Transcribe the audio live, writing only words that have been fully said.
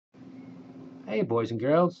Hey, boys and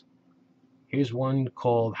girls. Here's one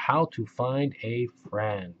called How to Find a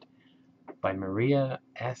Friend by Maria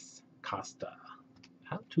S. Costa.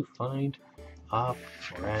 How to find a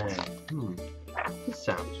friend. This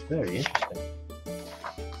sounds very interesting.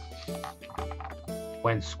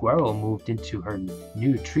 When Squirrel moved into her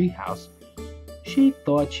new treehouse, she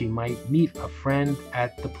thought she might meet a friend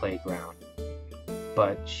at the playground.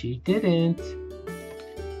 But she didn't.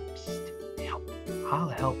 Psst, I'll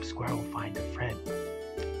help Squirrel find a friend.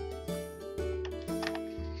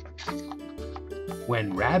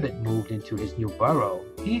 When Rabbit moved into his new burrow,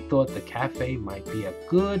 he thought the cafe might be a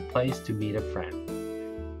good place to meet a friend.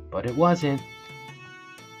 But it wasn't.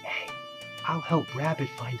 Hey, I'll help Rabbit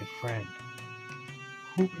find a friend.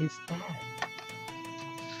 Who is that?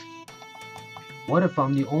 What if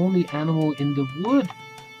I'm the only animal in the wood?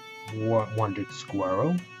 Wondered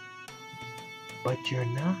Squirrel. But you're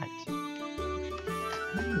not.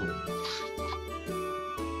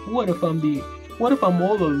 What if I'm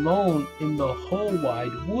all alone in the whole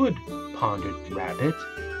wide wood? Pondered Rabbit.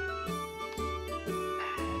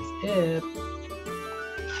 As if.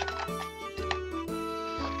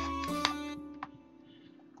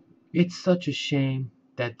 It's such a shame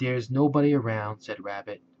that there's nobody around, said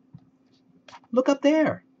Rabbit. Look up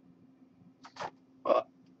there.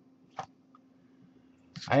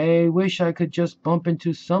 I wish I could just bump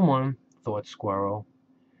into someone, thought Squirrel.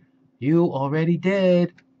 You already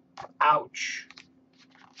did. Ouch.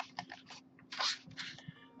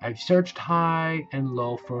 I've searched high and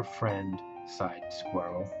low for a friend, sighed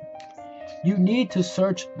Squirrel. You need to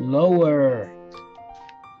search lower.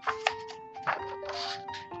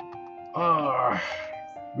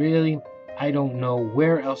 Really? I don't know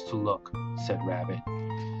where else to look, said Rabbit.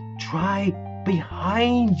 Try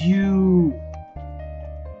behind you.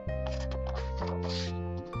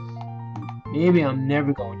 Maybe I'm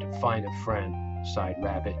never going to find a friend, sighed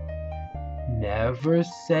Rabbit. Never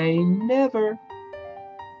say never.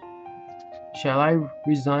 Shall I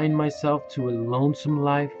resign myself to a lonesome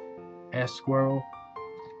life? Asked Squirrel.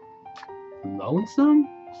 Lonesome?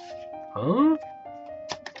 Huh?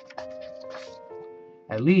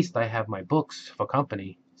 At least I have my books for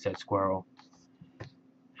company, said Squirrel.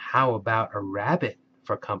 How about a rabbit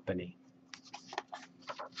for company?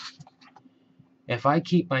 If I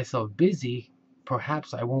keep myself busy,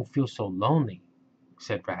 perhaps I won't feel so lonely,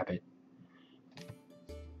 said Rabbit.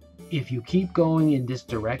 If you keep going in this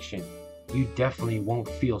direction, you definitely won't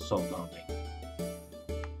feel so lonely.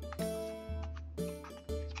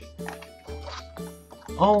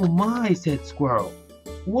 Oh my, said Squirrel.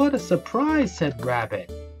 What a surprise, said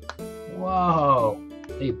Rabbit. Whoa,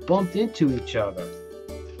 they bumped into each other.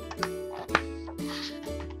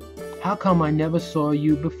 How come I never saw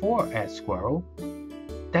you before? Asked Squirrel.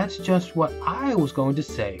 That's just what I was going to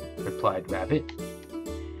say, replied Rabbit.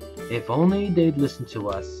 If only they'd listen to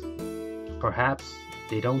us. Perhaps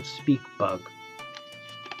they don't speak bug.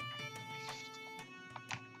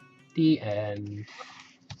 The end.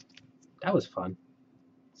 That was fun.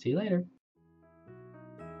 See you later.